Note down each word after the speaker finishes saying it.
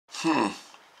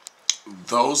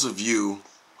Those of you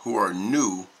who are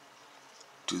new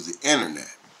to the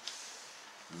internet,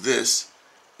 this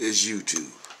is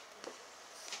YouTube.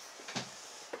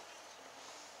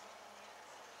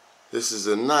 This is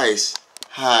a nice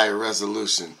high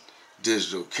resolution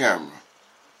digital camera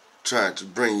trying to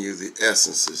bring you the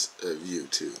essences of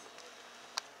YouTube.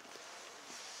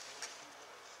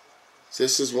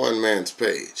 This is one man's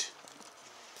page.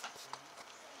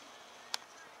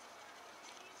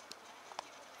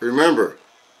 Remember,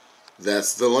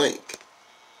 that's the link.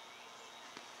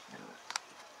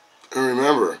 And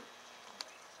remember,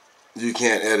 you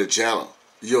can't edit channel.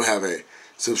 You'll have a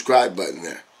subscribe button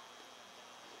there.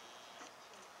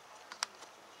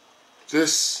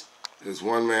 This is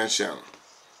one man's channel.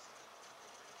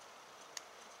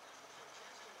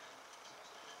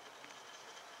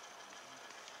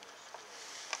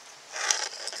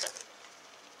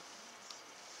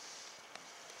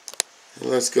 And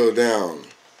let's go down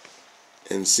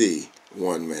and see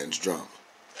one man's drama.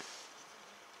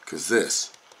 Because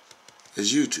this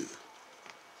is YouTube.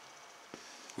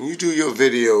 When you do your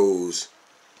videos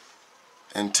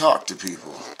and talk to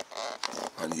people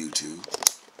on YouTube,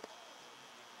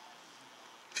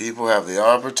 people have the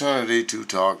opportunity to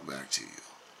talk back to you.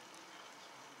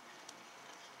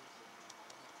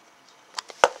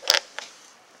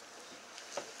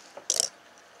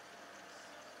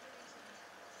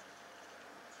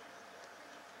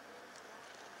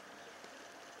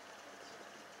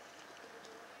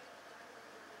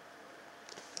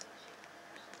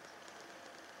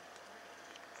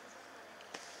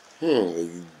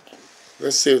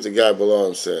 Let's see what the guy below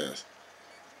him says.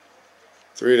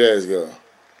 3 days ago.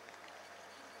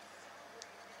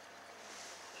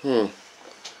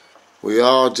 We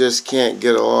all just can't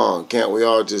get along. Can't we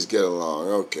all just get along?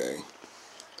 Okay.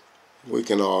 We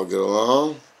can all get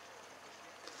along.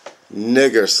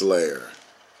 Nigger slayer.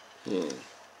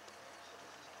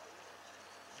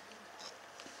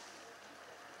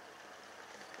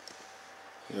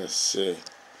 Let's see.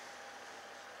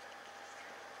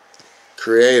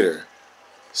 Creator.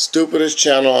 Stupidest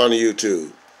channel on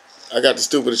YouTube. I got the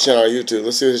stupidest channel on YouTube.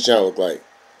 Let's see what his channel look like.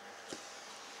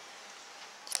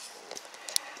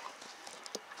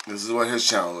 This is what his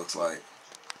channel looks like.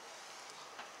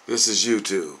 This is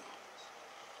YouTube.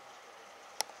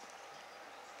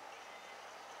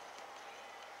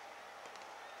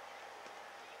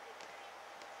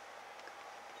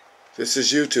 This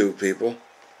is YouTube, people.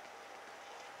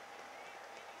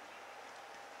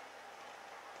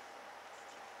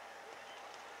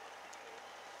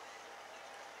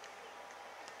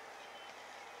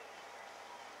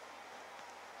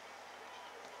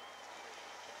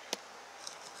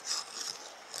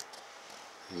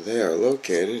 They are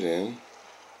located in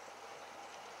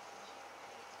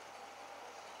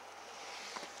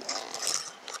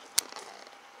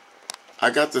I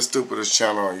got the stupidest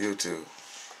channel on YouTube.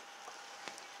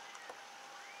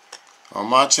 On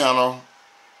my channel,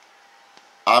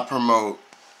 I promote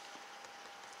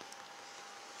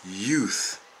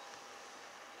youth,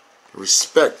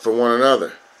 respect for one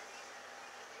another.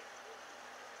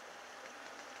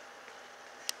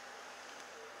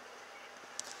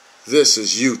 This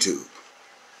is YouTube.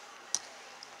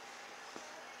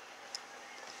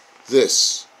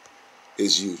 This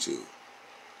is YouTube.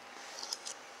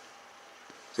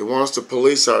 They want us to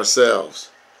police ourselves.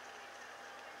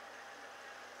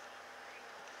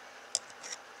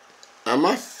 Am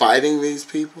I fighting these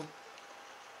people?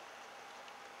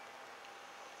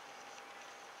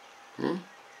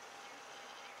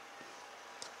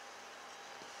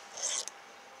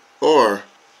 Or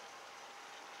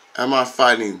am I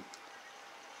fighting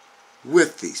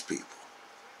with these people?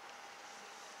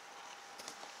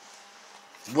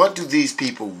 What do these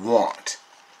people want?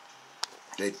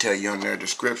 They tell you in their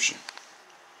description.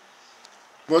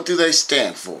 What do they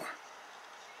stand for?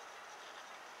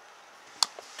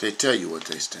 They tell you what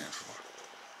they stand for.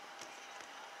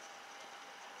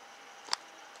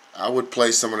 I would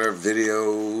play some of their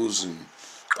videos and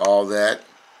all that.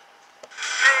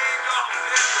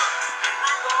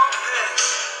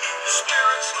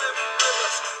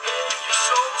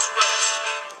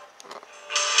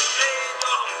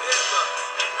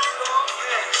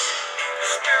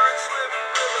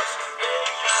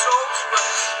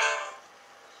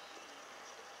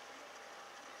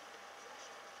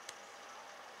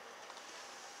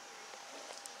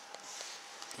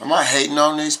 Am I hating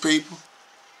on these people?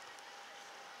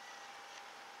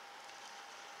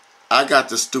 I got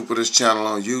the stupidest channel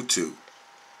on YouTube.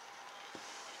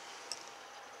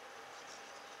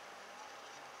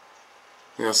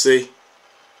 You know, see?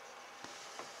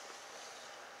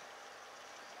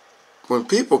 when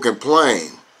people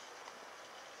complain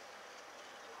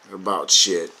about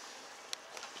shit,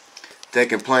 they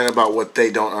complain about what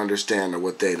they don't understand or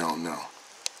what they don't know.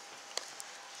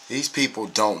 These people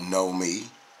don't know me,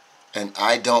 and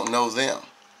I don't know them.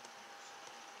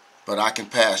 But I can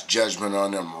pass judgment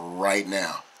on them right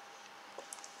now.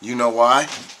 You know why?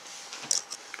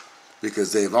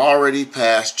 Because they've already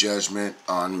passed judgment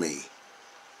on me.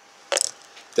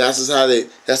 That's how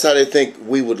they think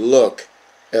we would look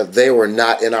if they were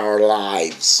not in our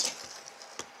lives.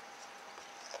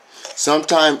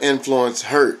 Sometimes influence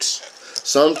hurts.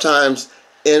 Sometimes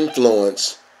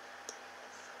influence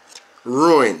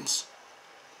ruins.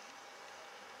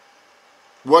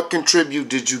 What contribute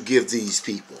did you give these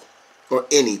people? Or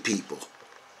any people?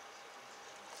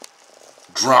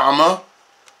 Drama?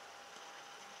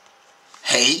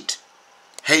 Hate?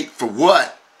 Hate for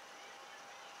what?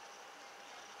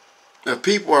 The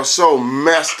people are so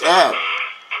messed up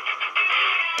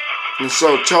and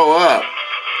so toe up.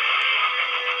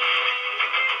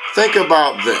 Think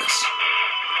about this.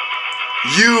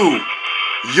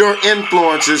 Your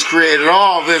influences created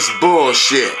all this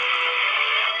bullshit.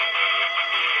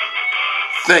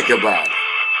 Think about it.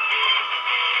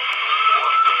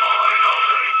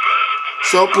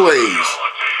 So please,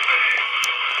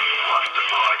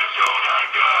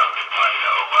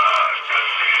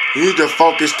 you need to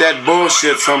focus that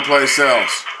bullshit someplace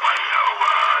else.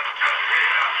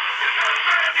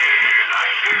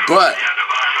 But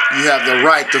you have the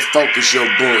right to focus your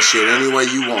bullshit any way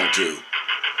you want to.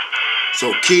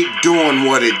 So keep doing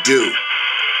what it do.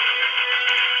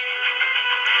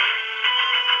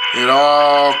 It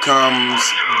all comes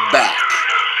back.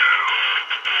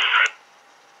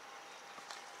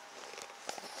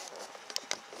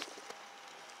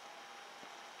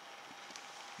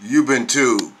 You've been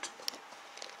tubed.